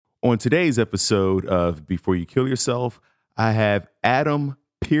On today's episode of Before You Kill Yourself, I have Adam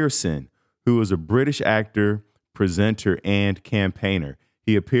Pearson, who is a British actor, presenter, and campaigner.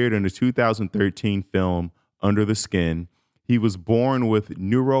 He appeared in the 2013 film Under the Skin. He was born with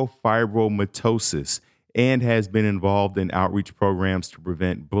neurofibromatosis and has been involved in outreach programs to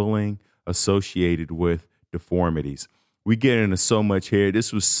prevent bullying associated with deformities. We get into so much here.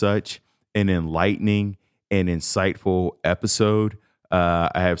 This was such an enlightening and insightful episode. I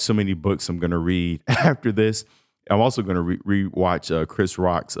have so many books I'm going to read after this. I'm also going to rewatch Chris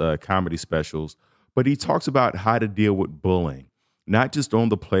Rock's comedy specials. But he talks about how to deal with bullying, not just on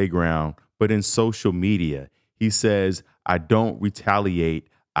the playground, but in social media. He says, I don't retaliate,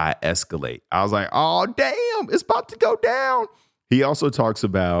 I escalate. I was like, oh, damn, it's about to go down. He also talks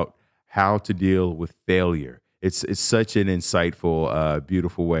about how to deal with failure. It's such an insightful,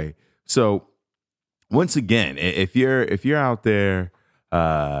 beautiful way. So once again, if you're out there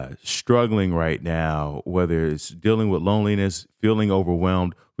struggling right now, whether it's dealing with loneliness, feeling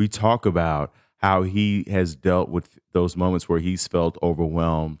overwhelmed, we talk about how he has dealt with those moments where he's felt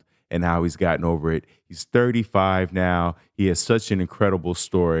overwhelmed and how he's gotten over it. He's 35 now. He has such an incredible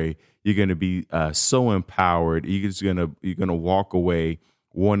story. You're going to be so empowered. You're going to walk away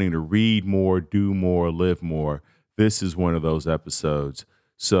wanting to read more, do more, live more. This is one of those episodes.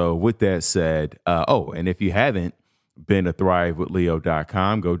 So with that said, and if you haven't been to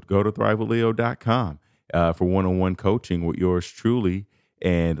thrivewithleo.com, go to thrivewithleo.com for one-on-one coaching with yours truly.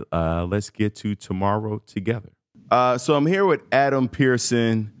 And let's get to tomorrow together. So I'm here with Adam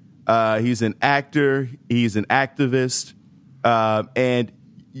Pearson. He's an actor. He's an activist. And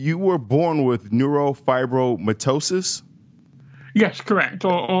you were born with neurofibromatosis? Yes, correct,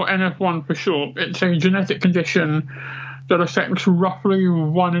 or NF1 for short. It's a genetic condition that affects roughly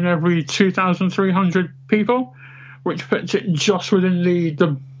 1 in every 2,300 people, which puts it just within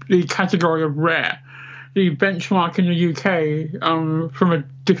the category of rare. The benchmark in the UK, from a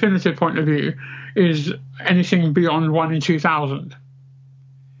definitive point of view, is anything beyond 1 in 2,000.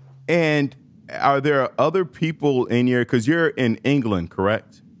 And are there other people in your, because you're in England,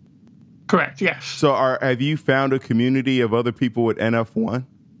 correct? Correct, yes. So have you found a community of other people with NF1?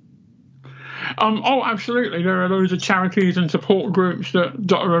 Absolutely. There are loads of charities and support groups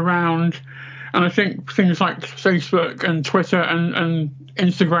that are around. And I think things like Facebook and Twitter and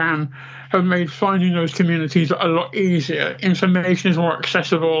Instagram have made finding those communities a lot easier. Information is more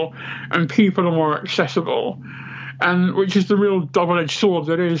accessible and people are more accessible, and which is the real double-edged sword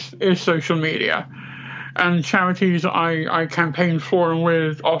that is social media. And charities that I campaign for and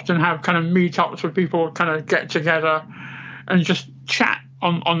with often have kind of meetups where people kind of get together and just chat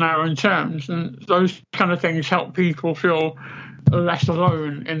on their own terms. And those kind of things help people feel less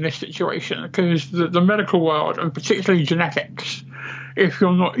alone in this situation, because the medical world, and particularly genetics, if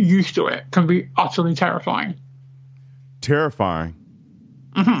you're not used to it, can be utterly terrifying. Terrifying?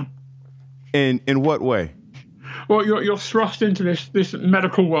 Mm-hmm. In what way? Well, you're thrust into this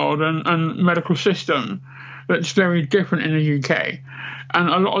medical world and medical system that's very different in the UK. And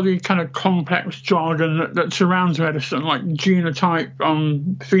a lot of the kind of complex jargon that surrounds medicine, like genotype,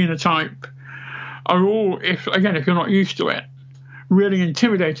 phenotype, are all, if you're not used to it, really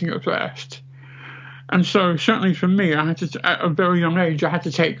intimidating at first. And so certainly for me, I had to, at a very young age, I had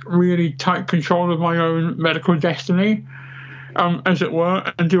to take really tight control of my own medical destiny, as it were,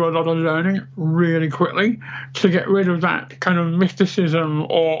 and do a lot of learning really quickly to get rid of that kind of mysticism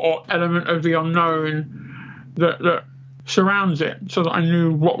or element of the unknown that surrounds it, so that I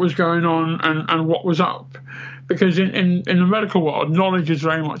knew what was going on and what was up. Because in the medical world, knowledge is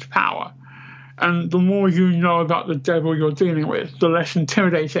very much power. And the more you know about the devil you're dealing with, the less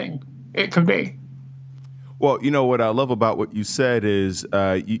intimidating it can be. Well, you know, what I love about what you said is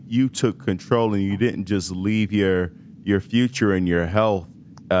you took control and you didn't just leave your future and your health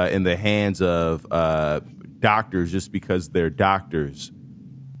in the hands of doctors just because they're doctors.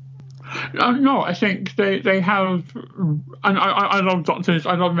 No, I think they have, and I love doctors,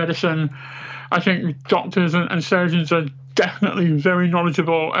 I love medicine. I think doctors and surgeons are definitely very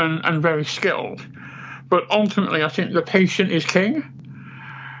knowledgeable and very skilled. But ultimately, I think the patient is king.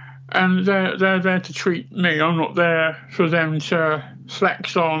 And they're there to treat me. I'm not there for them to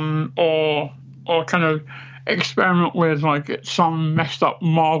flex on or kind of experiment with, like it's some messed up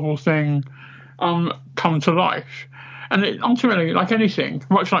Marvel thing come to life. And it, ultimately, like anything,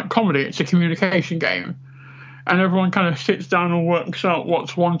 much like comedy, it's a communication game. And everyone kind of sits down and works out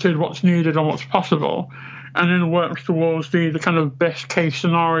what's wanted, what's needed, and what's possible, and then works towards the kind of best case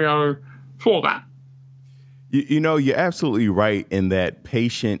scenario for that. You're absolutely right in that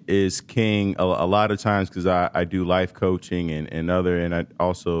patient is king a lot of times because I do life coaching and I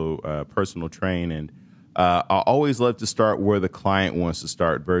also personal train. And I always love to start where the client wants to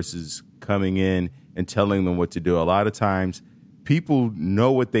start versus coming in and telling them what to do. A lot of times people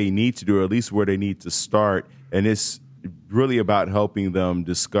know what they need to do, or at least where they need to start. And it's really about helping them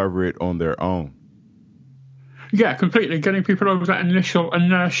discover it on their own. Yeah, completely. Getting people over that initial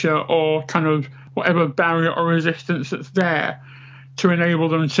inertia or kind of whatever barrier or resistance that's there to enable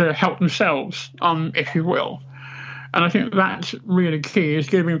them to help themselves, if you will. And I think that's really key, is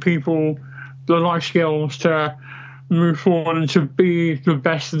giving people the life skills to move forward and to be the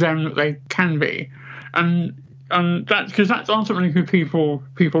best them that they can be. And that's because that's ultimately who people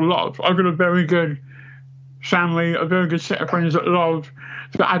love. I've got a very good family, a very good set of friends that love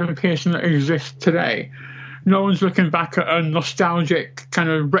the Adam Pearson that exists today. No one's looking back at a nostalgic kind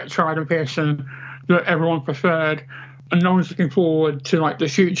of retro Adam Pearson that everyone preferred, and no one's looking forward to like the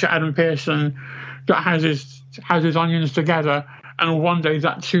future Adam Pearson that has his onions together, and one day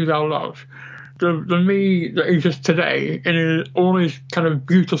that's who they'll love. The me that exists today in all his kind of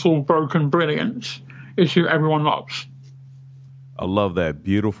beautiful broken brilliance is who everyone loves. I love that.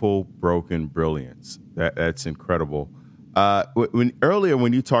 Beautiful broken brilliance. That's incredible.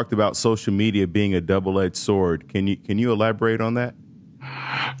 When you talked about social media being a double-edged sword, can you elaborate on that?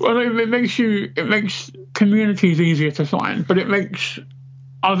 Well, it makes communities easier to find, but it makes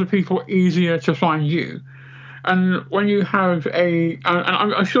other people easier to find you. And when you have and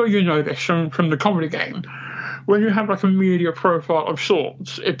I'm sure you know this from the comedy game, when you have like a media profile of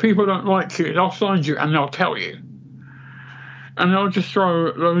sorts, if people don't like you, they'll find you and they'll tell you. And they'll just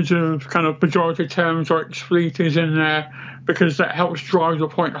throw loads of kind of pejorative terms or expletives in there because that helps drive the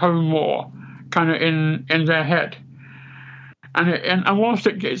point home more, kind of in their head. And whilst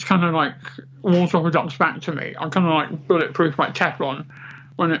it's kind of like water off a duck's back to me, I'm kind of like bulletproof like Teflon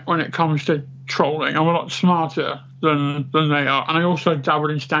when it comes to trolling. I'm a lot smarter than they are. And I also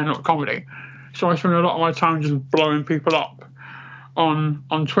dabbled in stand-up comedy. So I spend a lot of my time just blowing people up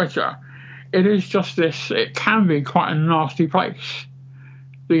on Twitter. It is just this, it can be quite a nasty place,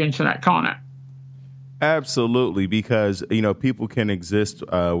 the internet, can't it? Absolutely, because, people can exist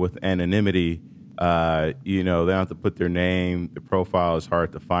with anonymity. They don't have to put their name, the profile is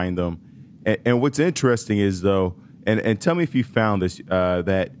hard to find them. And what's interesting is, though, and tell me if you found this,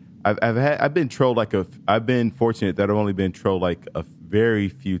 that I've been trolled I've been fortunate that I've only been trolled like a very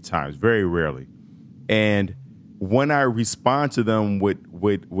few times, very rarely. And when I respond to them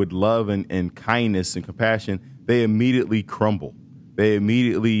with love and kindness and compassion, they immediately crumble. They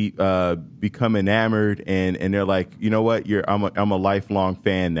immediately become enamored, and they're like, you know what? I'm a lifelong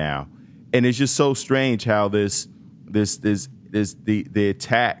fan now. And it's just so strange how the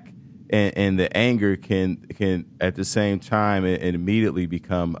attack and the anger can at the same time and immediately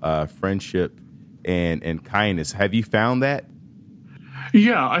become friendship and kindness. Have you found that?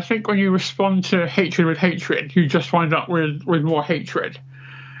 Yeah, I think when you respond to hatred with hatred, you just wind up with more hatred.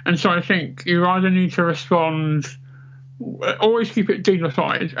 And so I think you either need to respond, always keep it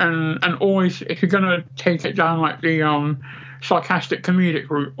dignified, and always, if you're going to take it down like the sarcastic comedic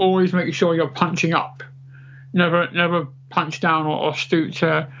route, always make sure you're punching up. Never punch down or stoop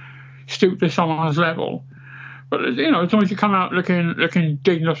to someone's level. But as long as you come out looking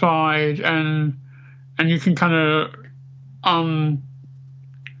dignified and you can kind of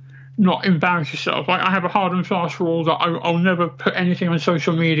not embarrass yourself. Like, I have a hard and fast rule that I'll never put anything on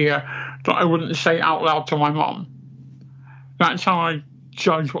social media that I wouldn't say out loud to my mom. That's how I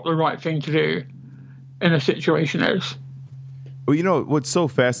judge what the right thing to do in a situation is. Well, what's so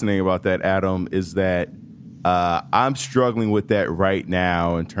fascinating about that, Adam, is that I'm struggling with that right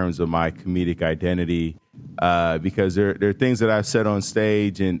now in terms of my comedic identity because there are things that I've said on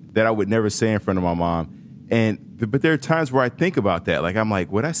stage and that I would never say in front of my mom. But there are times where I think about that. Like, I'm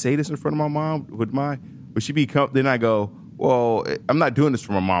like, would I say this in front of my mom? Would she be then I go, well, I'm not doing this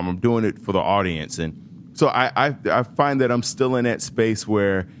for my mom. I'm doing it for the audience. And so I find that I'm still in that space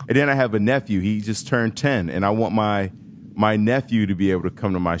where, and then I have a nephew. He just turned 10, and I want my nephew to be able to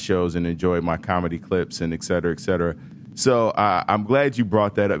come to my shows and enjoy my comedy clips and et cetera, et cetera. So I'm glad you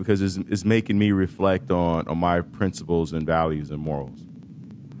brought that up because it's making me reflect on my principles and values and morals.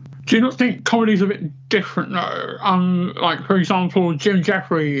 Do you not think comedy's a bit different, though? Like, for example, Jim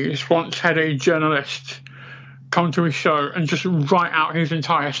Jeffries once had a journalist come to his show and just write out his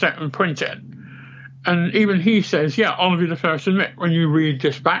entire set and print it. And even he says, yeah, I'll be the first to admit, when you read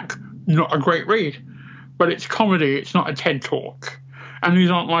this back, not a great read. But it's comedy, it's not a TED Talk. And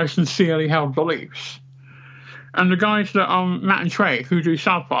these aren't my sincerely held beliefs. And the guys that Matt and Trey, who do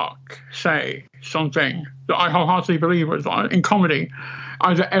South Park, say something that I wholeheartedly believe was in comedy,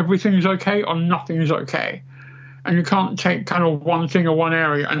 either everything's okay or nothing is okay. And you can't take kind of one thing or one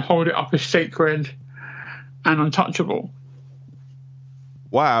area and hold it up as sacred and untouchable.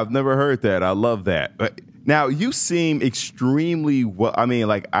 Wow, I've never heard that. I love that. But now you seem extremely well. I mean,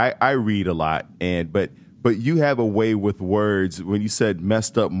 like I read a lot, but you have a way with words. When you said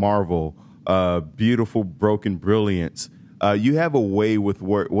messed up Marvel, beautiful broken brilliance, you have a way with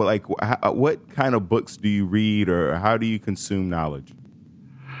word. Well, like what kind of books do you read, or how do you consume knowledge?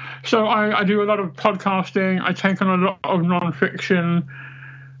 So I do a lot of podcasting. I take on a lot of nonfiction,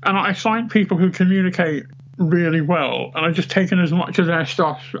 and I find people who communicate really well, and I just take in as much of their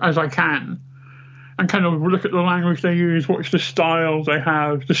stuff as I can, and kind of look at the language they use, watch the style they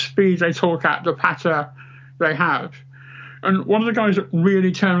have, the speed they talk at, the patter they have. And one of the guys that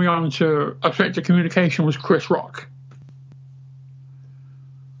really turned me on to effective communication was Chris Rock.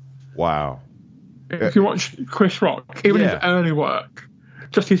 Wow. If you watch Chris Rock, even his early work,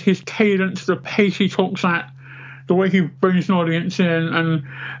 just his cadence, the pace he talks at, the way he brings an audience in and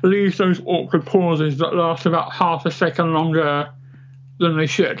leaves those awkward pauses that last about half a second longer than they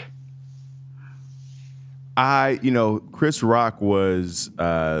should. Chris Rock was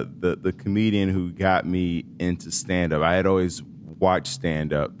the comedian who got me into stand-up. I had always watched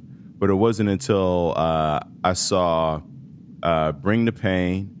stand-up, but it wasn't until I saw Bring the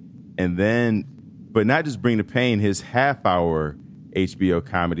Pain, and then, but not just Bring the Pain, his half-hour HBO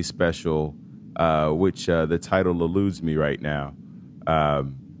comedy special, which the title eludes me right now.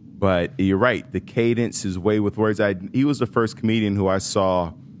 But you're right, the cadence, his way with words. He was the first comedian who I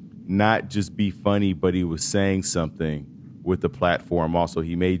saw not just be funny, but he was saying something with the platform. Also,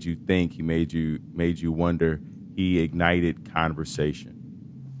 he made you think. He made you wonder. He ignited conversation.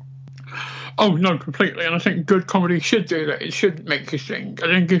 Oh no, completely. And I think good comedy should do that. It should make you think. I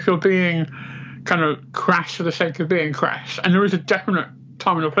think if you're being kind of crass for the sake of being crass, and there is a definite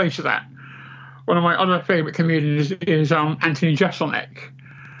time and a place for that. One of my other favourite comedians is Anthony Jeselnik.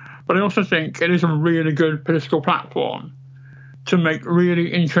 But I also think it is a really good political platform to make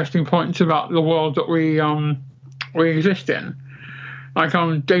really interesting points about the world that we exist in. Like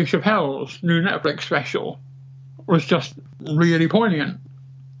Dave Chappelle's new Netflix special was just really poignant.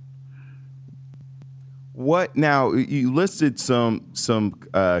 What now? You listed some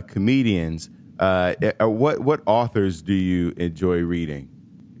comedians. What authors do you enjoy reading?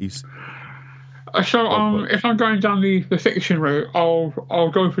 So if I'm going down the fiction route,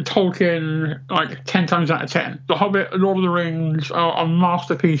 I'll go for Tolkien like 10 times out of 10. The Hobbit, Lord of the Rings are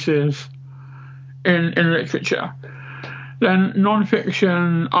masterpieces in literature. Then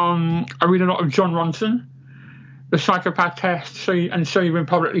non-fiction, I read a lot of John Ronson, The Psychopath Test, and So You've Been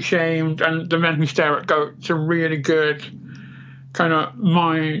Publicly Shamed, and The Men Who Stare at Goats are really good kind of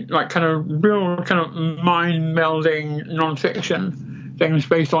real mind-melding non-fiction things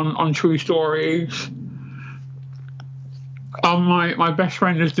based on true stories. My best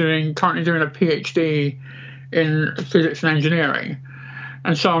friend is currently doing a PhD in physics and engineering,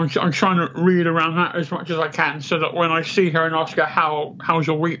 and so I'm trying to read around that as much as I can, so that when I see her and ask her how's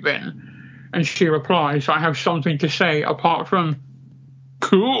your week been, and she replies, I have something to say apart from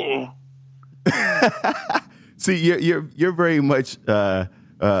cool. See, you're very much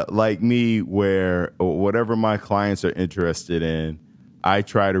like me, where whatever my clients are interested in, I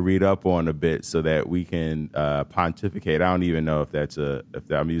try to read up on a bit so that we can pontificate. I don't even know if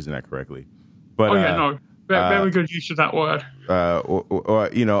I'm using that correctly. But very good use of that word. Or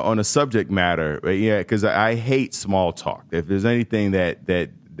on a subject matter, yeah, because I hate small talk. If there's anything that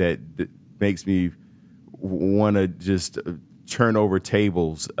makes me want to just turn over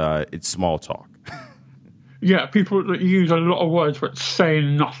tables, it's small talk. Yeah, people that use a lot of words but say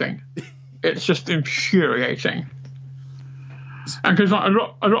nothing. It's just infuriating. And because a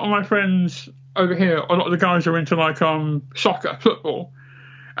lot of my friends over here, a lot of the guys are into soccer, football,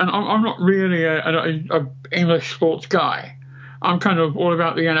 and I'm not really a English sports guy. I'm kind of all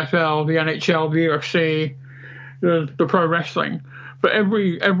about the NFL, the NHL, the UFC, the pro wrestling. But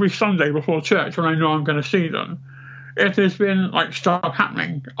every Sunday before church, when I know I'm going to see them, if there's been stuff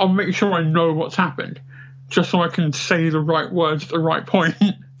happening, I'll make sure I know what's happened, just so I can say the right words at the right point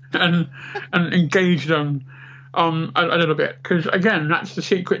and engage them a little bit. Because again, that's the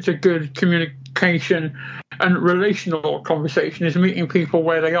secret to good communication and relational conversation, is meeting people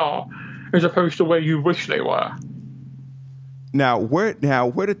where they are as opposed to where you wish they were. Now where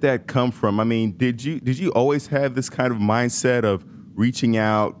did that come from? I mean, did you always have this kind of mindset of reaching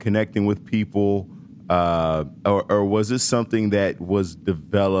out, connecting with people, or was this something that was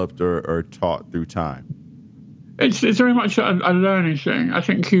developed or taught through time? It's very much a learning thing. I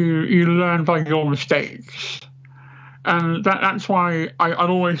think you learn by your mistakes. And that's why I'd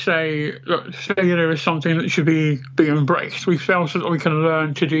always say, look, failure is something that should be embraced. We fail so that we can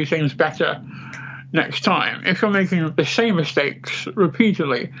learn to do things better next time. If you're making the same mistakes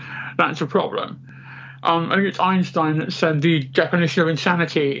repeatedly, that's a problem. I think it's Einstein that said the definition of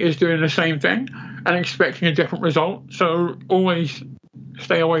insanity is doing the same thing and expecting a different result. So always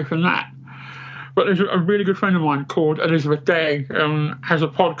stay away from that. But there's a really good friend of mine called Elizabeth Day, has a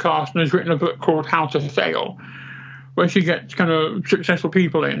podcast and has written a book called How to Fail, where she gets kind of successful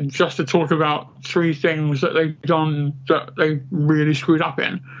people in just to talk about 3 things that they've done that they really screwed up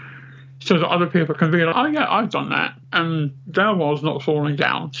in, so that other people can be like, oh yeah, I've done that, and their world's not falling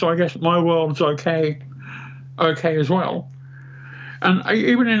down, so I guess my world's okay as well. And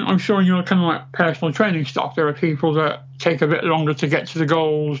even I'm sure in your kind of like personal training stuff, there are people that take a bit longer to get to the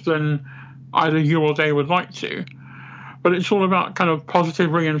goals than either you or they would like to. But it's all about kind of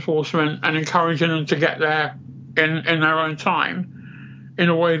positive reinforcement and encouraging them to get there in their own time in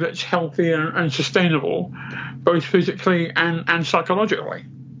a way that's healthy and sustainable, both physically and psychologically.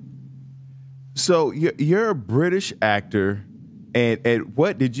 So you're a British actor, and at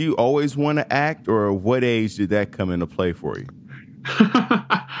what, did you always want to act, or what age did that come into play for you?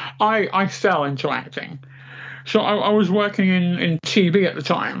 I fell into acting. So I was working in TV at the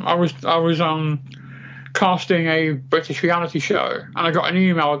time. I was casting a British reality show, and I got an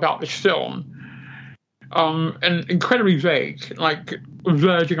email about this film, and incredibly vague, like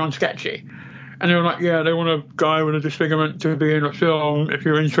verging on sketchy. And they were like, yeah, they want a guy with a disfigurement to be in a film. If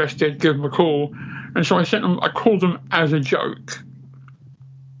you're interested, give them a call. And so I called them as a joke.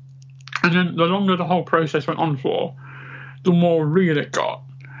 And then the longer the whole process went on for, the more real it got.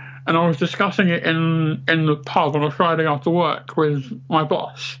 And I was discussing it in the pub on a Friday after work with my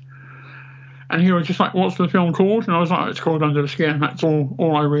boss. And he was just like, what's the film called? And I was like, it's called Under the Skin. That's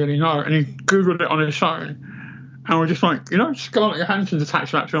all I really know. And he Googled it on his phone. And we're just like, Scarlett Johansson's attached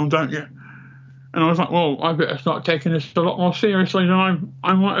to that film, don't you? And I was like, well, I better start taking this a lot more seriously than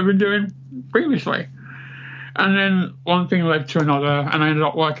I might have been doing previously. And then one thing led to another, and I ended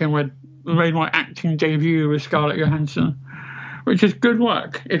up made my acting debut with Scarlett Johansson, which is good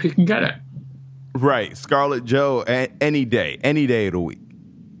work if you can get it. Right. Scarlett Jo, any day of the week.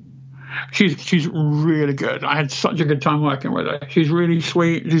 She's really good. I had such a good time working with her. She's really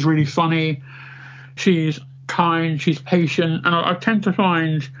sweet. She's really funny. She's kind. She's patient. And I tend to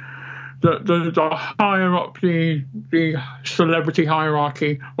find that the higher up the celebrity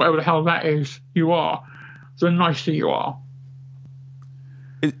hierarchy, whatever the hell that is, you are, the nicer you are.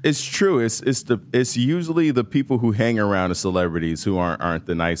 It's true. It's usually the people who hang around the celebrities who aren't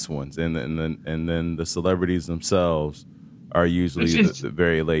the nice ones, and then the celebrities themselves are usually the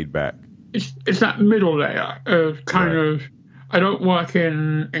very laid back. It's that middle layer of kind of, I don't work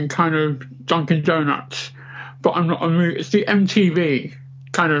in kind of Dunkin' Donuts, but I'm not. It's the MTV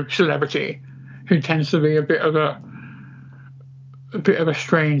kind of celebrity who tends to be a bit of a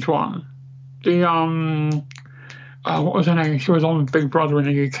strange one. What was her name? She was on Big Brother in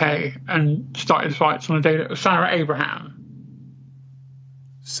the UK and started fights on a date. Sarah Abraham.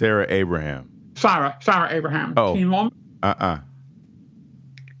 Sarah Abraham. Oh. Teen Mom?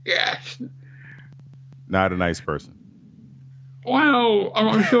 Yes. Not a nice person. Well,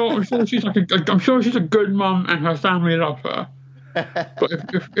 I'm sure she's a good mum and her family love her. But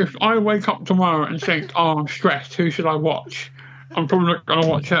if I wake up tomorrow and think, oh, I'm stressed, who should I watch? I'm probably not going to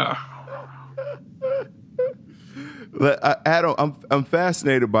watch her. Adam, I'm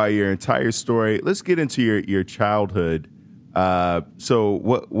fascinated by your entire story. Let's get into your childhood.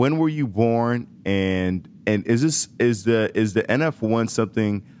 So when were you born, and is the NF1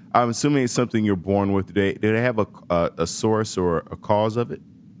 something? I'm assuming it's something you're born with. Did they have a source or a cause of it?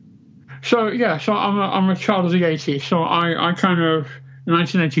 So yeah, so I'm a child of the 80s. So I kind of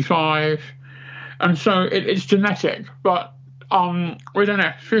 1985, and so it's genetic. But with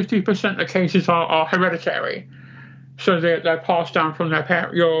NF, 50% of cases are hereditary. So they're passed down from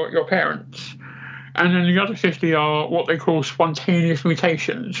your parents. And then the other 50 are what they call spontaneous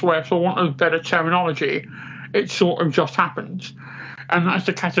mutations, where, for want of better terminology, it sort of just happens. And that's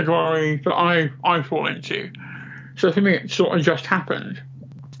the category that I fall into. So for me, it sort of just happened.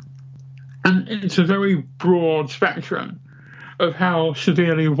 And it's a very broad spectrum of how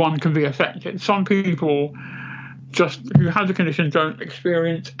severely one can be affected. Some people who have the condition don't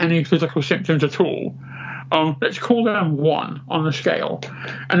experience any physical symptoms at all. Let's call them 1 on the scale.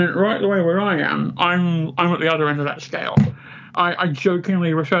 And then right the way where I am, I'm at the other end of that scale. I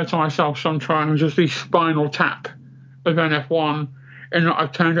jokingly refer to myself sometimes as the spinal tap of NF1, in that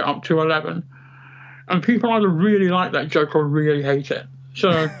I've turned it up to 11. And people either really like that joke or really hate it.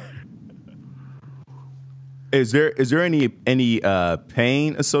 So, is there any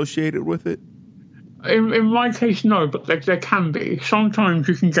pain associated with it? in my case, no, but there can be. Sometimes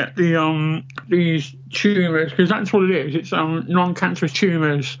you can get these tumours, because that's what it is. It's non-cancerous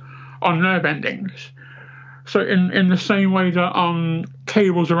tumours on nerve endings. So in the same way that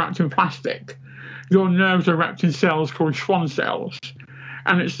cables are wrapped in plastic, your nerves are wrapped in cells called Schwann cells.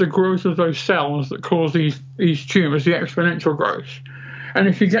 And it's the growth of those cells that cause these tumours, the exponential growth. And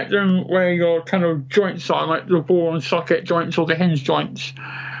if you get them where your kind of joints are, like the ball and socket joints or the hinge joints,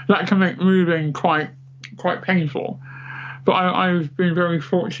 that can make moving quite painful. But I've been very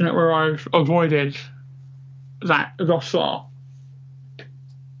fortunate where I've avoided that thus far.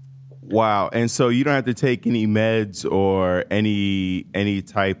 Wow. And so you don't have to take any meds or any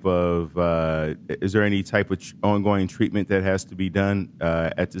type of is there any type of ongoing treatment that has to be done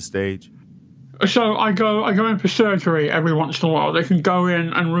at this stage? So I go in for surgery every once in a while. They can go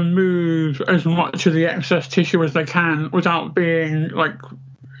in and remove as much of the excess tissue as they can without being like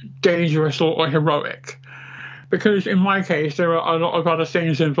dangerous or heroic. Because in my case, there are a lot of other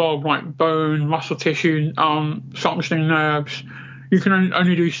things involved, like bone, muscle tissue, functioning nerves. You can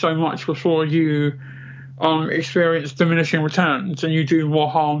only do so much before you experience diminishing returns, and you do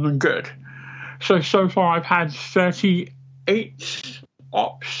more harm than good. So far I've had 38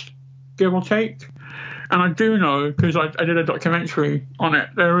 ops, give or take. And I do know, because I did a documentary on it,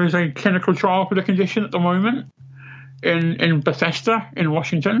 there is a clinical trial for the condition at the moment in Bethesda in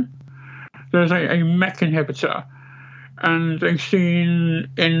Washington. There's a MEK inhibitor. And they've seen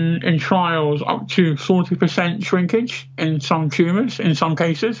in trials up to 40% shrinkage in some tumours, in some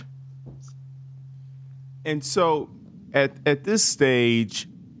cases. And so at this stage,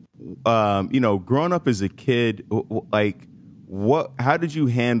 growing up as a kid, like how did you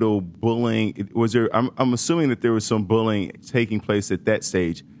handle bullying? Was there, I'm assuming that there was some bullying taking place at that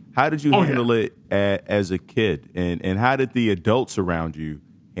stage. How did you handle it as a kid? And how did the adults around you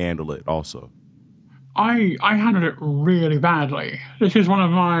handle it also? I handled it really badly. This is one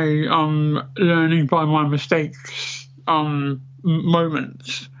of my learning by my mistakes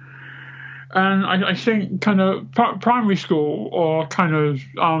moments. And I think kind of primary school or kind of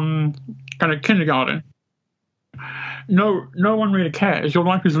kindergarten, no one really cares. Your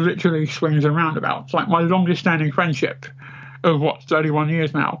life is literally swings and roundabouts. Like my longest standing friendship of 31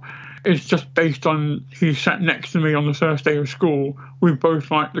 years now is just based on he sat next to me on the first day of school. We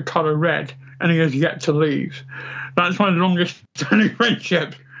both like the colour red, and he has yet to leave. That's my longest standing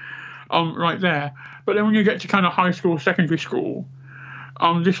friendship right there. But then when you get to kind of high school, secondary school,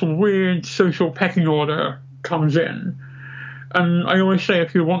 this weird social pecking order comes in. And I always say,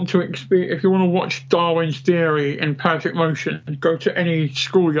 if you want to watch Darwin's theory in perfect motion, go to any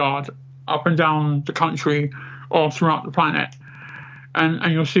schoolyard up and down the country or throughout the planet,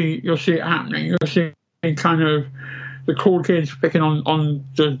 and you'll see it happening. You'll see kind of the cool kids picking on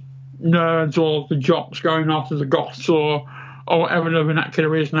the nerds or the jocks going after the goths or whatever the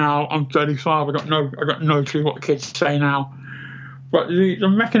vernacular is now. I'm 35. I got no clue what the kids say now, but the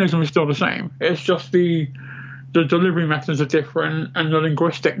mechanism is still the same. It's just the delivery methods are different and the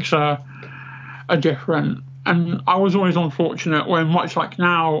linguistics are different. And I was always unfortunate when, much like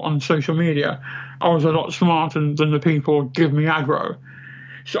now on social media, I was a lot smarter than the people give me aggro.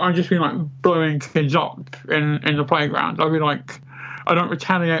 So I'd just be like blowing kids up in the playground. I'd be like, I don't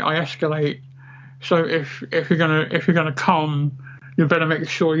retaliate, I escalate. So if you're gonna come, you better make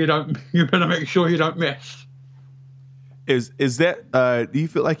sure you don't miss. Is that do you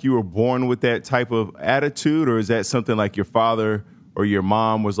feel like you were born with that type of attitude, or is that something like your father or your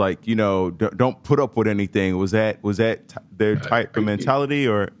mom was like, don't put up with anything? Was that their type of mentality,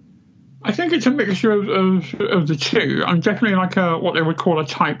 or? I think it's a mixture of the two. I'm definitely like what they would call a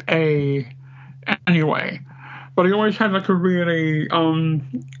type A anyway. But I always had like a really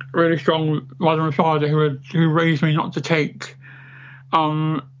really strong mother and father who raised me not to take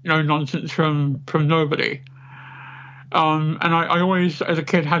nonsense from nobody. And I always, as a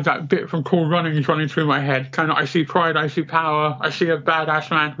kid, had that bit from Cool Runnings running through my head. Kind of, I see pride, I see power, I see a badass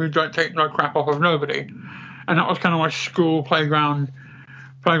man who don't take no crap off of nobody. And that was kind of my school playground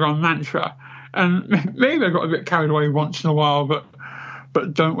mantra. And maybe I got a bit carried away once in a while,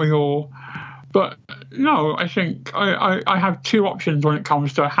 but don't we all? But no, I think I have two options when it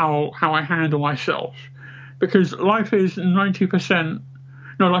comes to how I handle myself. Because life is 90%.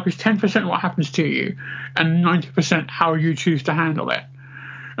 No, life is 10% what happens to you and 90% how you choose to handle it.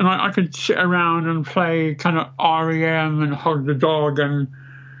 And I could sit around and play kind of REM and hug the dog and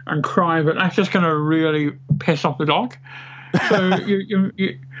cry, but that's just going to really piss off the dog. So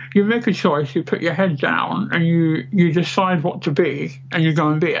You make a choice, you put your head down, and you decide what to be, and you go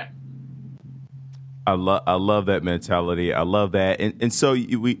and be it. I love that mentality. I love that. And so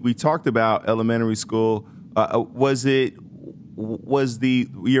we talked about elementary school. Was your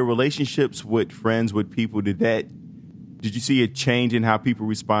relationships with friends, with people, did you see a change in how people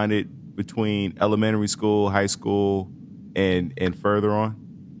responded between elementary school, high school, and further on?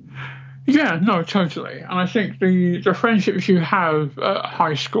 Yeah, no, totally. And I think the friendships you have at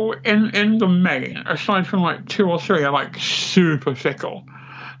high school, in the main, aside from like 2 or 3, are like super fickle.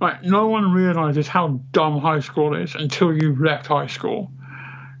 Like, no one realizes how dumb high school is until you've left high school.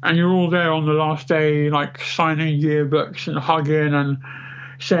 And you're all there on the last day, like signing yearbooks and hugging and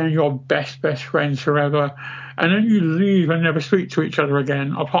saying you're best friends forever. And then you leave and never speak to each other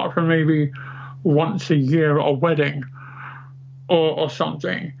again, apart from maybe once a year at a wedding or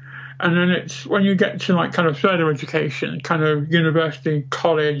something. And then it's when you get to like kind of further education, kind of university,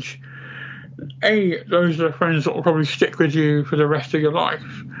 college, those are the friends that will probably stick with you for the rest of your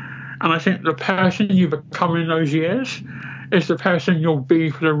life. And I think the person you become in those years is the person you'll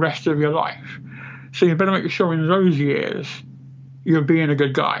be for the rest of your life. So you better make sure in those years you're being a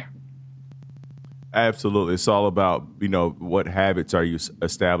good guy. Absolutely. It's all about, what habits are you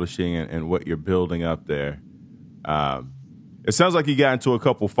establishing and what you're building up there. It sounds like you got into a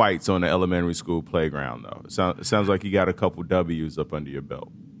couple fights on the elementary school playground, though. It sounds like you got a couple W's up under your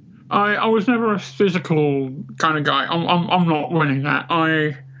belt. I was never a physical kind of guy. I'm not winning that.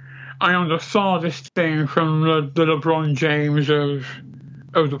 I am the farthest thing from the LeBron James of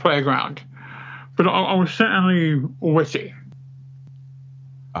the playground, but I was certainly witty.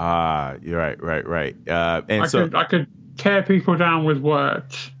 You're right. I could tear people down with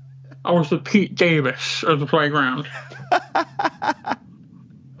words. I was the Pete Davis of the playground.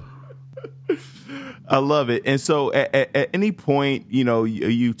 I love it. And so at any point,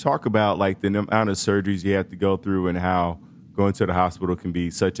 you talk about like the amount of surgeries you have to go through and how going to the hospital can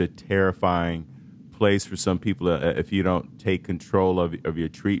be such a terrifying place for some people if you don't take control of your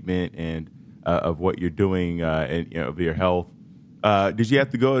treatment and of what you're doing and of your health. Did you have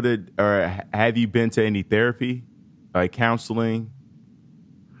to go to, or have you been to any therapy, like counseling?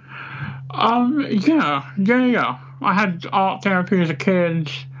 Yeah. I had art therapy as a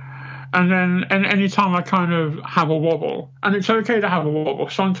kid, and then any time I kind of have a wobble, and it's okay to have a wobble.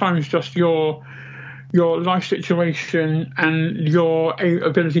 Sometimes just your life situation and your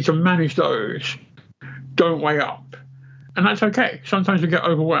ability to manage those don't weigh up, and that's okay. Sometimes we get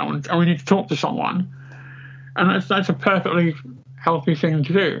overwhelmed, and we need to talk to someone, and that's a perfectly healthy thing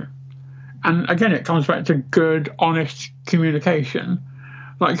to do. And again, it comes back to good, honest communication,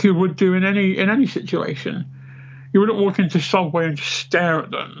 like you would do in any situation. You wouldn't walk into Subway and just stare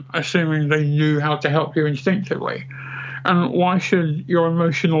at them, assuming they knew how to help you instinctively. And why should your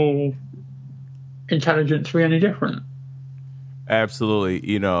emotional intelligence be any different?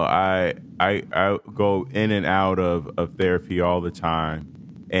 Absolutely. I go in and out of therapy all the time.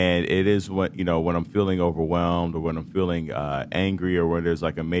 And it is when I'm feeling overwhelmed or when I'm feeling angry or when there's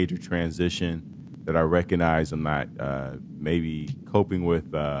like a major transition that I recognize I'm not maybe coping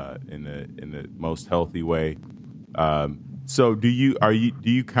with in the most healthy way. So do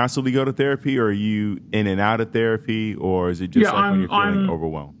you constantly go to therapy, or are you in and out of therapy, or is it just when you're feeling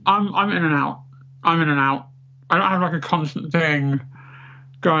overwhelmed? I'm in and out. I don't have like a constant thing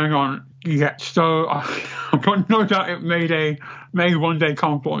going on yet. So I've got no doubt it may one day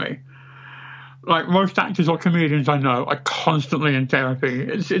come for me. Like most actors or comedians I know are constantly in therapy.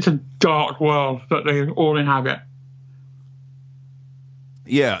 It's a dark world that they all inhabit.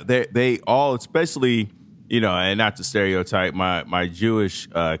 Yeah, they all, especially, and not to stereotype my Jewish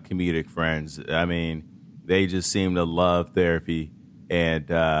comedic friends. I mean, they just seem to love therapy, and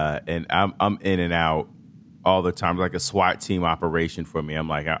I'm in and out all the time, like a SWAT team operation for me. I'm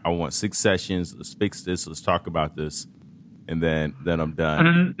like, I want 6 sessions. Let's fix this. Let's talk about this, and then I'm done.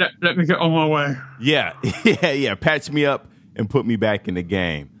 And then let me get on my way. Yeah. Patch me up and put me back in the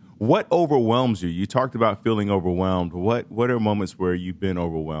game. What overwhelms you? You talked about feeling overwhelmed. What are moments where you've been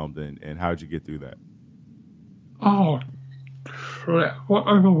overwhelmed, and how'd you get through that? Oh, what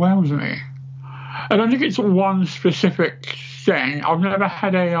overwhelms me? I don't think it's one specific thing. I've never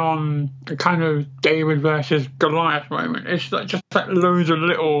had a kind of David versus Goliath moment. It's just like loads of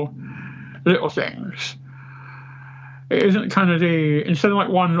little things. It isn't kind of instead of like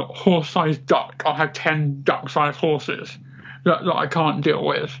one horse-sized duck, I'll have 10 duck-sized horses that I can't deal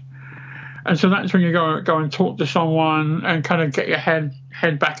with. And so that's when you go and talk to someone and kind of get your head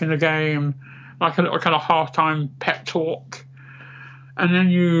back in the game, like a little kind of halftime pep talk. And then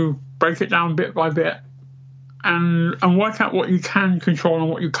you break it down bit by bit. and work out what you can control and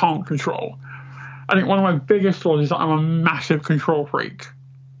what you can't control. I think one of my biggest flaws is that I'm a massive control freak,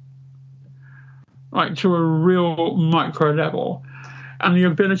 like to a real micro level. And the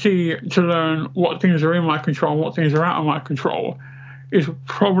ability to learn what things are in my control and what things are out of my control is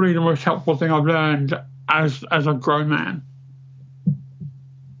probably the most helpful thing I've learned as a grown man.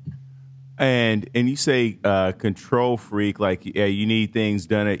 And you say control freak, like you need things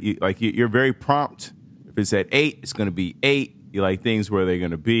done at you're very prompt. If it's at 8, it's going to be 8. You like things where they're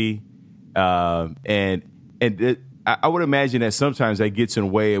going to be, I would imagine that sometimes that gets in the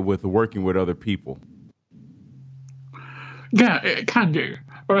way with working with other people. Yeah, it can do,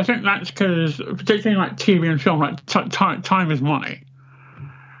 but I think that's because, particularly like TV and film, like time is money.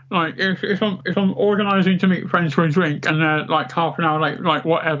 Like if I'm organising to meet friends for a drink and they're like half an hour late, like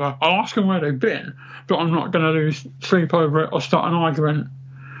whatever, I'll ask them where they've been, but I'm not going to lose sleep over it or start an argument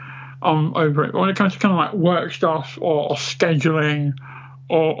over it. But when it comes to kind of like work stuff or scheduling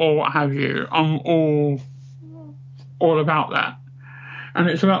or what have you, I'm all about that. And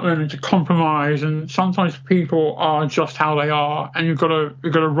it's about learning to compromise, and sometimes people are just how they are, and you've got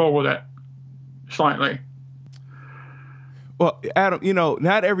to roll with it slightly. Well, Adam,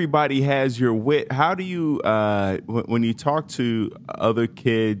 not everybody has your wit. How do you, when you talk to other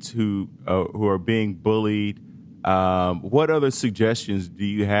kids who are being bullied, what other suggestions do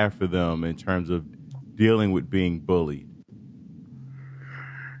you have for them in terms of dealing with being bullied?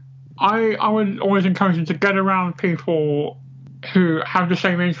 I would always encourage them to get around people who have the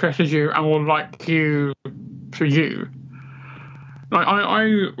same interests as you and will like you for you. Like I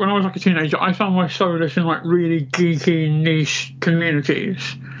when I was like a teenager, I found my solace in like really geeky niche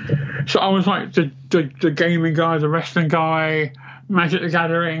communities. So I was like the gaming guy, the wrestling guy, Magic the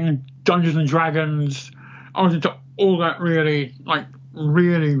Gathering, Dungeons and Dragons. I was into all that really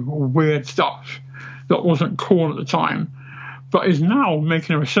weird stuff that wasn't cool at the time, but is now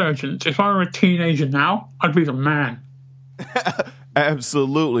making a resurgence. If I were a teenager now, I'd be the man.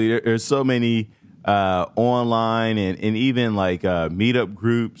 Absolutely. There's so many online and even like meetup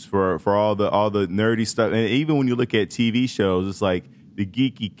groups for all the nerdy stuff. And even when you look at TV shows, it's like the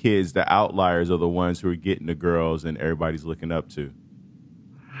geeky kids, the outliers, are the ones who are getting the girls and everybody's looking up to.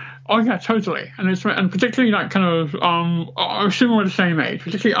 Oh yeah, totally. And particularly like kind of I assume we're the same age,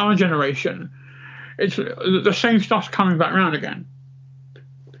 particularly our generation. It's the same stuff's coming back around again.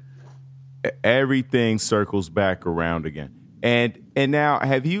 Everything circles back around again. And now,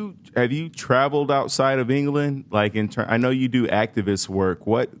 have you traveled outside of England? Like I know you do activist work.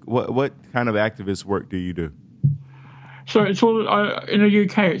 What kind of activist work do you do? So it's all in the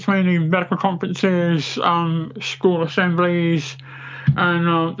UK. It's mainly medical conferences, school assemblies,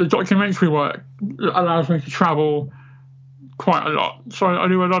 and the documentary work allows me to travel quite a lot. So I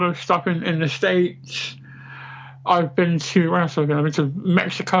do a lot of stuff in the States. I've been to, where else have I been? I've been to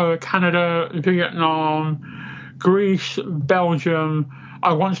Mexico, Canada, Vietnam, Greece, Belgium.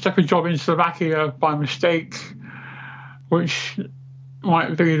 I once took a job in Slovakia by mistake, which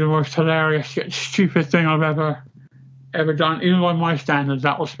might be the most hilarious yet stupid thing I've ever done. Even by my standards,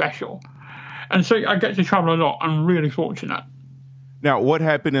 that was special. And so I get to travel a lot. I'm really fortunate. Now, what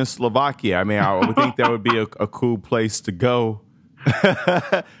happened in Slovakia? I mean, I would think that would be a cool place to go.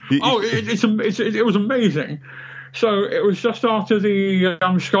 It was amazing. So it was just after the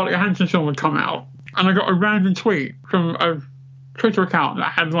Scarlett Johansson film had come out, and I got a random tweet from a Twitter account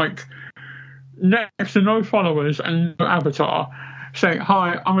that had like next to no followers and no avatar saying,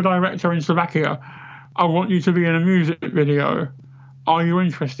 "Hi, I'm a director in Slovakia. I want you to be in a music video. Are you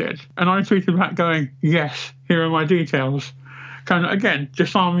interested?" And I tweeted back going, "Yes, here are my details." Kind of, again,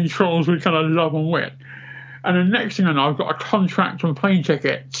 disarming trolls with kind of love and wit. And the next thing I know, I've got a contract and plane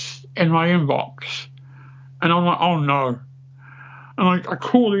tickets in my inbox. And I'm like, oh no. And I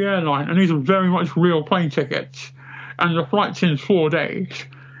call the airline, and these are very much real plane tickets. And the flight's in 4 days.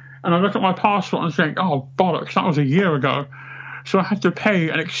 And I look at my passport and think, oh, bollocks, that was a year ago. So I had to pay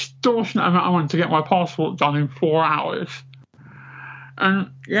an extortionate amount of money to get my passport done in 4 hours.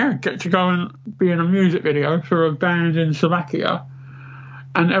 And yeah, get to go and be in a music video for a band in Slovakia.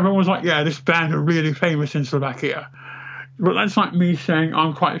 And everyone was like, yeah, this band are really famous in Slovakia. But that's like me saying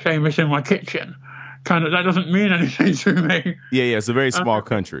I'm quite famous in my kitchen. Kind of, that doesn't mean anything to me. Yeah, it's a very small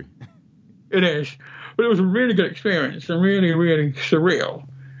country. It is. But it was a really good experience and really, really surreal.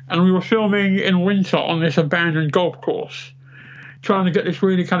 And we were filming in winter on this abandoned golf course, trying to get this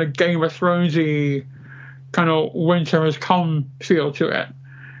really kind of Game of Thronesy kind of winter has come feel to it.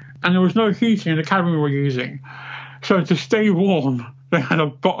 And there was no heating in the cabin we were using. So to stay warm, they had a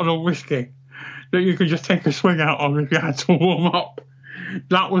bottle of whiskey that you could just take a swig out of if you had to warm up.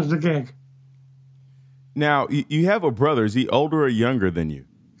 That was the gig. Now, you have a brother. Is he older or younger than you?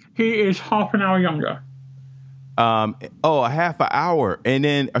 He is half an hour younger. A half an hour. And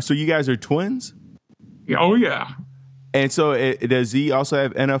then, so you guys are twins? Yeah, oh, yeah. And so does he also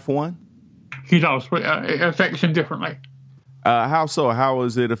have NF1? He does, but it affects him differently. How so? How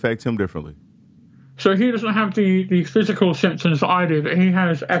does it affect him differently? So he doesn't have the physical symptoms that I do, but he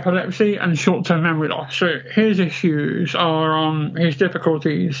has epilepsy and short-term memory loss. So his issues are, his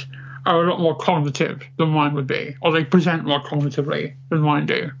difficulties are a lot more cognitive than mine would be, or they present more cognitively than mine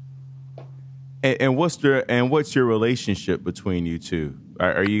do. And what's your relationship between you two?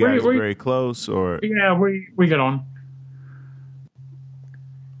 Are you guys very close, or? Yeah, we get on.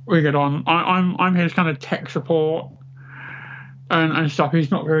 We get on. I'm his kind of tech support and stuff.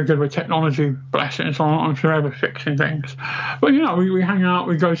 He's not very good with technology, bless him, so I'm forever fixing things. But, we hang out,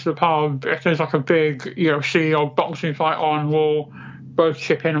 we go to the pub. If there's like a big UFC or boxing fight on, we'll both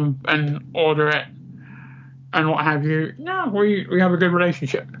chip in and order it and what have you. Yeah, we have a good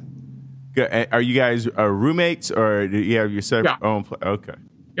relationship. Good. Are you guys roommates, or do you have your separate own place? Okay.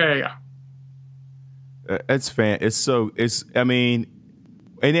 Yeah. It's fan.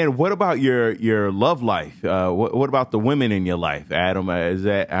 And then what about your love life? What about the women in your life, Adam? Is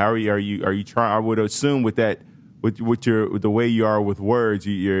that how are you trying? I would assume with that, with the way you are with words,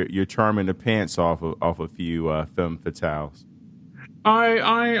 you're charming the pants off a few femme fatales.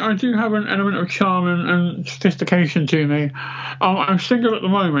 I do have an element of charm and sophistication to me. I'm single at the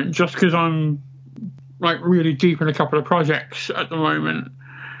moment just because I'm like really deep in a couple of projects at the moment,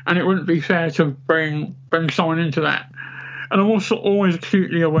 and it wouldn't be fair to bring someone into that. And I'm also always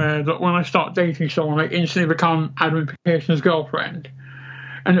acutely aware that when I start dating someone, I instantly become Adam Pearson's girlfriend.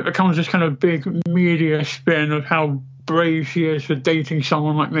 And it becomes this kind of big media spin of how brave she is for dating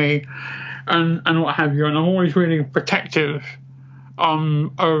someone like me and what have you. And I'm always really protective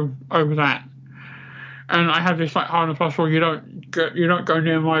over that. And I have this like hard and fast rule: you don't go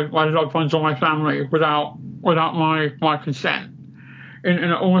near my loved ones or my family without my consent.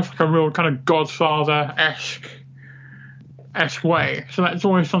 In almost like a real kind of Godfather-esque way. So that's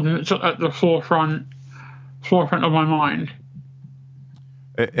always something that's at the forefront of my mind.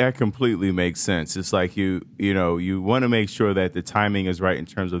 That completely makes sense. It's like you want to make sure that the timing is right in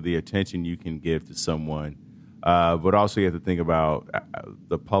terms of the attention you can give to someone, but also you have to think about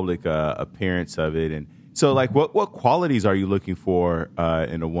the public appearance of it. And so, like, what qualities are you looking for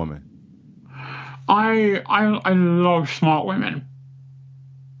in a woman? I love smart women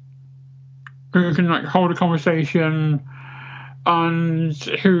who can like hold a conversation and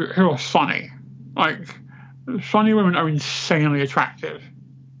who are funny. Like, funny women are insanely attractive.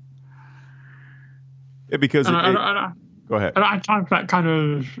 Yeah, because go ahead. I don't have time for that kind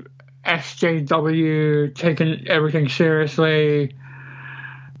of SJW, taking everything seriously.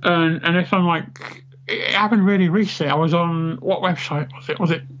 And if I'm like, it happened really recently. I was on, what website was it?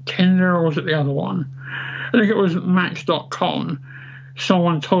 Was it Tinder or was it the other one? I think it was Match.com.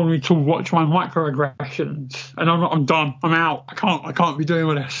 Someone told me to watch my microaggressions, and I'm done. I'm out. I can't be doing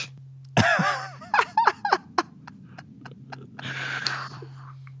with this.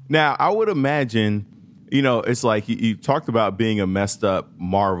 Now, I would imagine, it's like you talked about being a messed up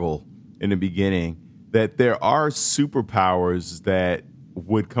Marvel in the beginning, that there are superpowers that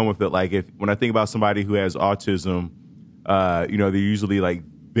would come with it. Like when I think about somebody who has autism, they're usually like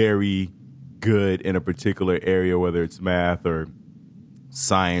very good in a particular area, whether it's math or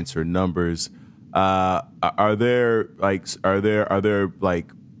science or numbers. Are there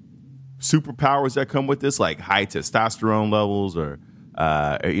superpowers that come with this, like high testosterone levels or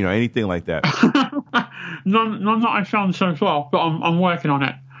anything like that? None that I've found so far, but I'm working on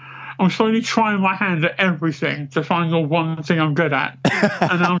it. I'm slowly trying my hand at everything to find the one thing I'm good at,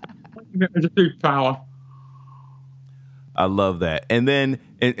 and I'm making it as a superpower. I love that. And then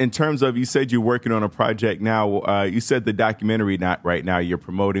in terms of, you said you're working on a project now. You said the documentary not right now you're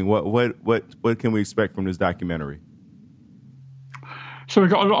promoting. What can we expect from this documentary? So we've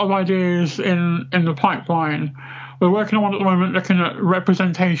got a lot of ideas in the pipeline. We're working on one at the moment looking at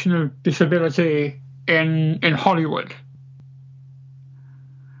representation of disability in Hollywood.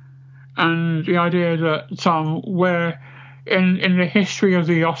 And the idea that where in the history of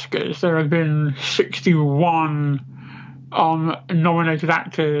the Oscars there have been 61 nominated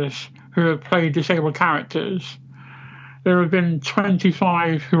actors who have played disabled characters. There have been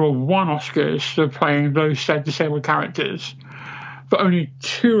 25 who have won Oscars for playing those said disabled characters, but only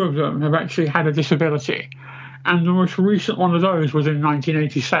 2 of them have actually had a disability. And the most recent one of those was in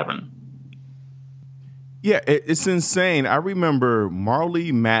 1987. Yeah, it's insane. I remember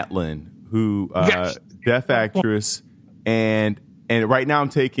Marlee Matlin, who Yes. deaf actress, and and right now I'm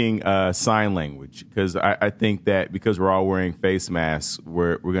taking sign language because I think that because we're all wearing face masks,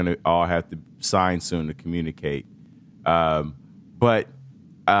 we're gonna all have to sign soon to communicate. But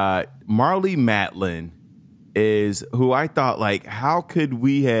Marlee Matlin is who I thought, like, how could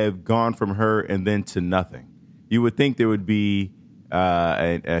we have gone from her and then to nothing? You would think there would be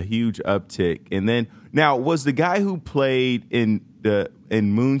a huge uptick, and then now was the guy who played in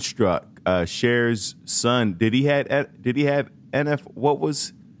Moonstruck, Cher's son? Did he have NF? What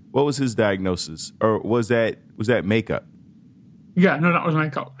was his diagnosis, or was that makeup? Yeah, no, that was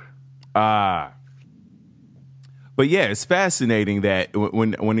makeup. But yeah, it's fascinating that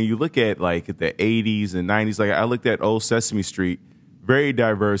when you look at like the 80s and 90s, like I looked at Old Sesame Street, very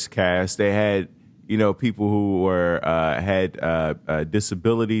diverse cast. They had, you know, people who were had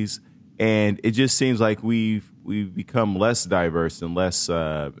disabilities, and it just seems like we've become less diverse and less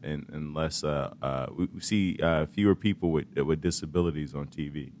and less. We see fewer people with disabilities on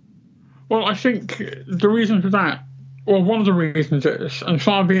TV. Well, I think the reason for that, well, one of the reasons is, and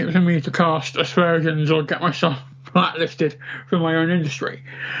far be it for me to cast aspersions or get myself blacklisted for my own industry,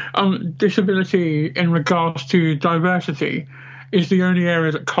 disability in regards to diversity is the only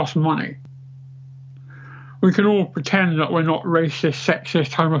area that costs money. We can all pretend that we're not racist,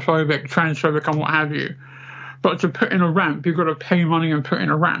 sexist, homophobic, transphobic, and what have you, but to put in a ramp, you've got to pay money and put in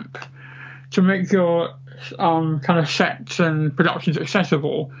a ramp. To make your kind of sets and productions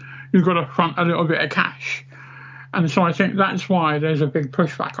accessible, you've got to front a little bit of cash. And so I think that's why there's a big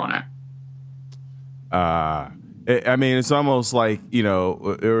pushback on it. I mean, it's almost like, you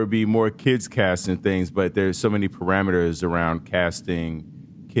know, there would be more kids casting things, but there's so many parameters around casting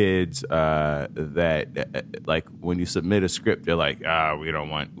kids that like when you submit a script, they're like, we don't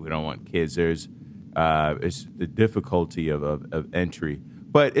want kids. There's it's the difficulty of entry,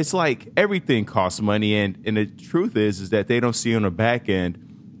 but it's like everything costs money, and the truth is that they don't see on the back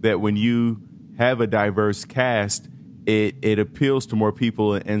end that when you have a diverse cast, it appeals to more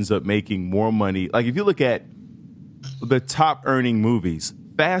people and ends up making more money. Like if you look at the top earning movies,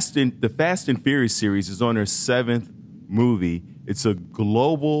 the Fast and Furious series is on their 7th movie. It's a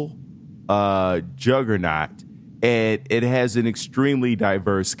global juggernaut, and it has an extremely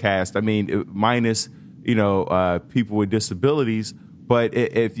diverse cast. I mean, minus, you know, people with disabilities. But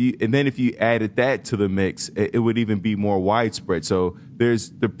if you added that to the mix, it would even be more widespread. So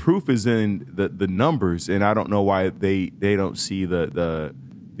the proof is in the numbers, and I don't know why they don't see the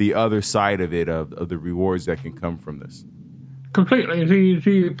other side of it, of the rewards that can come from this. Completely.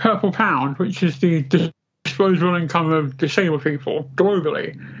 The purple pound, which is the disposable income of disabled people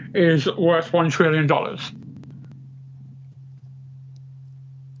globally, is worth $1 trillion.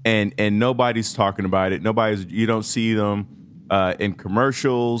 And nobody's talking about it. You don't see them in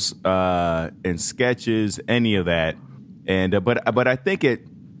commercials, in sketches, any of that. And but I think it,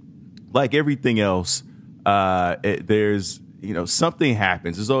 like everything else, there's, you know, something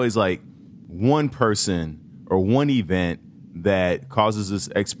happens. There's always like one person or one event that causes this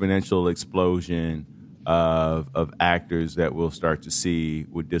exponential explosion of actors that we'll start to see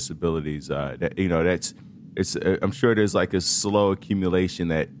with disabilities. I'm sure there's like a slow accumulation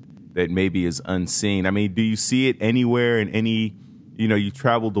that maybe is unseen. I mean, do you see it anywhere in any, you know, you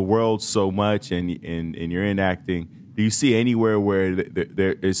travel the world so much and you're in acting. Do you see anywhere where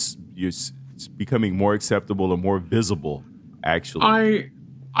it's becoming more acceptable or more visible, actually?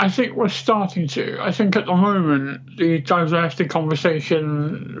 I think we're starting to. I think at the moment, the diversity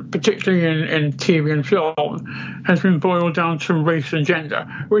conversation, particularly in TV and film, has been boiled down to race and gender,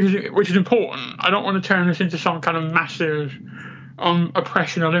 which is important. I don't want to turn this into some kind of massive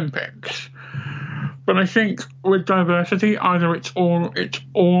oppression Olympics. But I think with diversity, either it's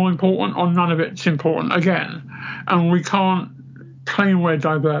all important or none of it's important again. And we can't claim we're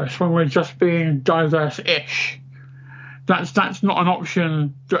diverse when we're just being diverse-ish. That's not an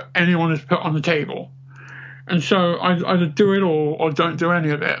option that anyone has put on the table. And so either do it all or don't do any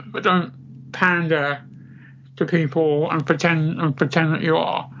of it. But don't pander to people and pretend that you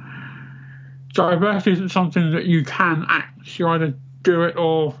are. Diversity isn't something that you can act. You either do it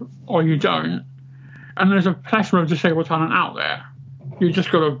or you don't. And there's a plethora of disabled talent out there. You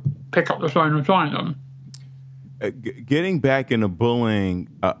just got to pick up the phone and find them. Getting back into bullying,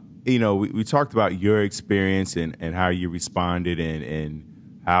 you know, we talked about your experience and how you responded and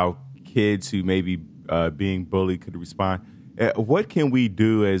how kids who may be being bullied could respond. What can we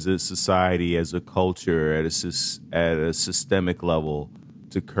do as a society, as a culture, at a systemic level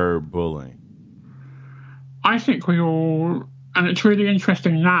to curb bullying? I think we all, and it's really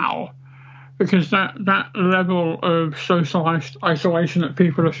interesting now, because that level of social isolation that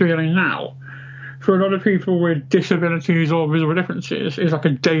people are feeling now for a lot of people with disabilities or visual differences, is like a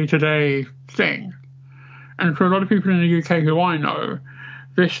day-to-day thing. And for a lot of people in the UK who I know,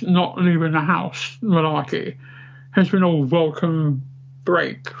 this not leaving the house malarkey has been a welcome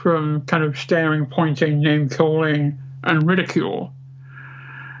break from kind of staring, pointing, name-calling, and ridicule.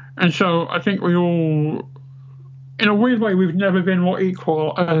 And so I think we all, in a weird way, we've never been more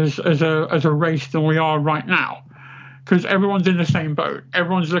equal as a race than we are right now. Because everyone's in the same boat.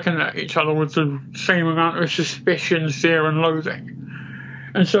 Everyone's looking at each other with the same amount of suspicion, fear, and loathing.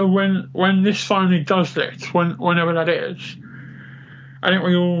 And so when this finally does lift, whenever that is, I think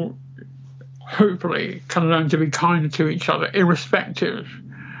we all hopefully can learn to be kinder to each other, irrespective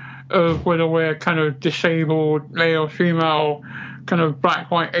of whether we're kind of disabled, male, female, kind of black,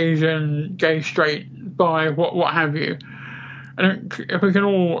 white, Asian, gay, straight, bi, what have you. I think if we can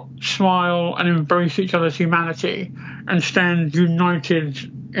all smile and embrace each other's humanity and stand united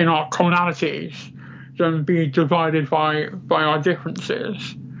in our commonalities than be divided by our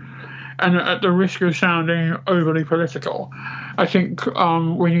differences. And at the risk of sounding overly political, I think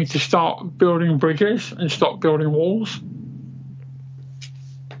we need to start building bridges and stop building walls.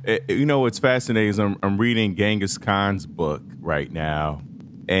 You know what's fascinating is I'm reading Genghis Khan's book right now,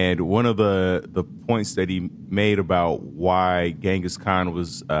 and one of the points that he made about why Genghis Khan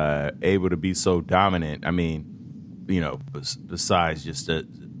was able to be so dominant, I mean, you know, besides just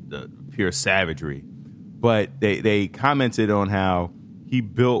the pure savagery, but they commented on how he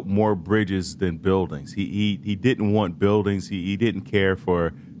built more bridges than buildings. He didn't want buildings. He didn't care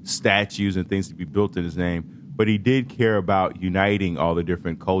for statues and things to be built in his name, but he did care about uniting all the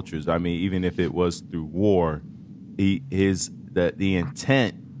different cultures. I mean, even if it was through war, the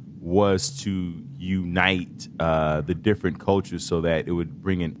intent was to unite the different cultures so that it would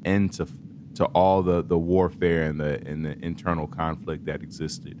bring an end to all the warfare and the internal conflict that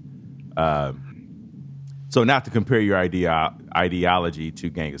existed. So not to compare your ideology to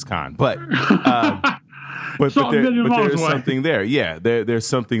Genghis Khan, but there is something there. Yeah, there's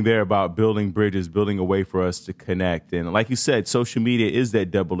something there about building bridges, building a way for us to connect. And like you said, social media is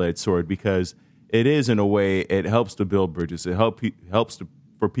that double-edged sword because it is, in a way, it helps to build bridges. It helps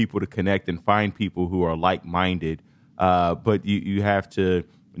for people to connect and find people who are like-minded. But you have to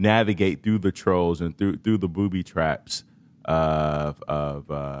navigate through the trolls and through the booby traps of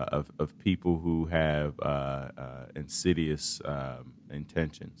people who have insidious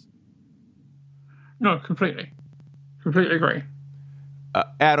intentions. No, completely agree.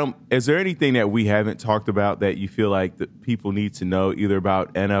 Adam, is there anything that we haven't talked about that you feel like that people need to know, either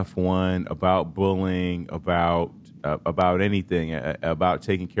about NF1, about bullying, about anything, about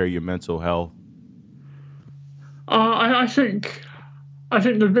taking care of your mental health? I think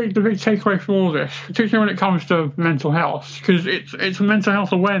the big takeaway from all this, particularly when it comes to mental health, because it's Mental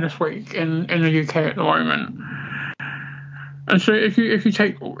Health Awareness Week in the UK at the moment, and so if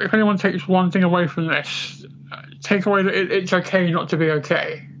anyone takes one thing away from this, take away that it's okay not to be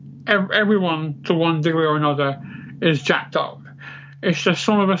okay. Everyone, to one degree or another, is jacked up. It's just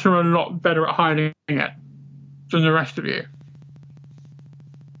some of us are a lot better at hiding it than the rest of you.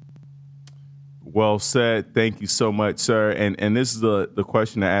 Well said. Thank you so much, sir. And this is the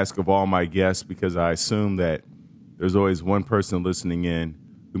question I ask of all my guests, because I assume that there's always one person listening in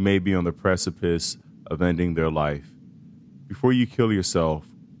who may be on the precipice of ending their life. Before you kill yourself,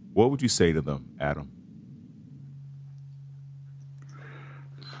 what would you say to them, Adam?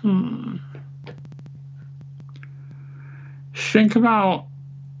 Think about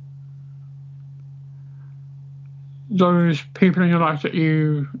those people in your life that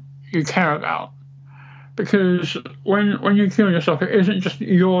you care about. Because when you kill yourself, it isn't just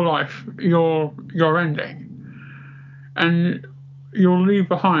your life you're ending. And you'll leave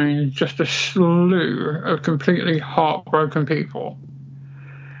behind just a slew of completely heartbroken people.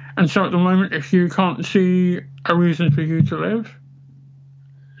 And so at the moment, if you can't see a reason for you to live,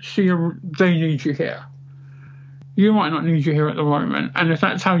 they need you here. You might not need you here at the moment. And if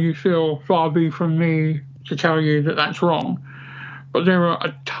that's how you feel, far be from me to tell you that that's wrong. But there are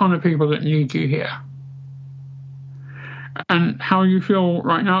a ton of people that need you here. And how you feel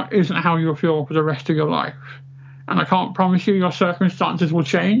right now isn't how you'll feel for the rest of your life. And I can't promise you your circumstances will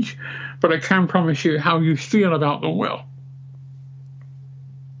change, but I can promise you how you feel about them will.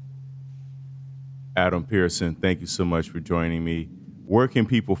 Adam Pearson, thank you so much for joining me. Where can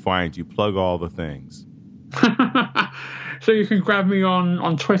people find you? Plug all the things. So you can grab me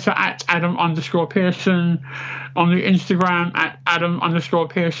on Twitter at Adam_Pearson, on the Instagram at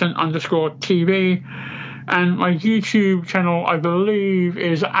Adam_Pearson_TV. And my YouTube channel, I believe,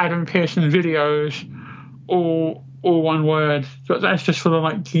 is Adam Pearson Videos, all one word. But that's just sort of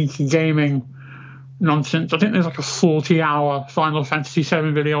like geeky gaming nonsense. I think there's like a 40-hour Final Fantasy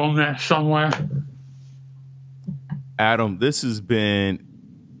VII video on there somewhere. Adam, this has been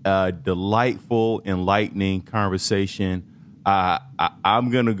a delightful, enlightening conversation.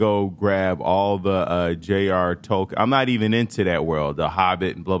 I'm going to go grab all the J.R. Tolkien. I'm not even into that world, The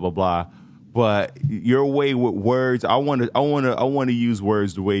Hobbit and blah, blah, blah. But your way with words, I want to use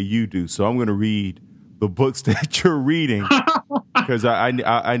words the way you do. So I'm going to read the books that you're reading because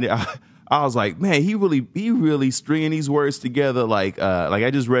I was like, man, he really stringing these words together. Like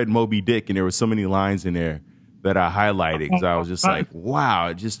I just read Moby Dick and there were so many lines in there that I highlighted because I was just like,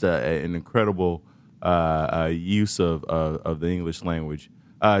 wow, just an incredible use of the English language.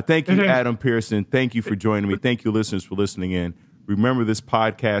 Thank you, Adam Pearson. Thank you for joining me. Thank you, listeners, for listening in. Remember, this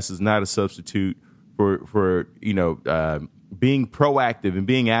podcast is not a substitute for being proactive and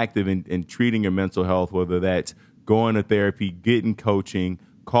being active in treating your mental health, whether that's going to therapy, getting coaching,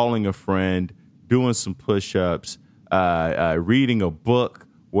 calling a friend, doing some push-ups, reading a book.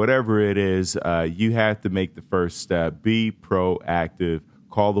 Whatever it is, you have to make the first step. Be proactive.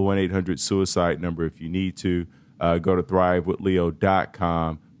 Call the 1-800-SUICIDE number if you need to. Go to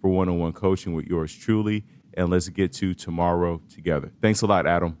thrivewithleo.com for one-on-one coaching with yours truly. And let's get to tomorrow together. Thanks a lot,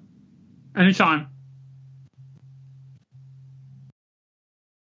 Adam. Anytime.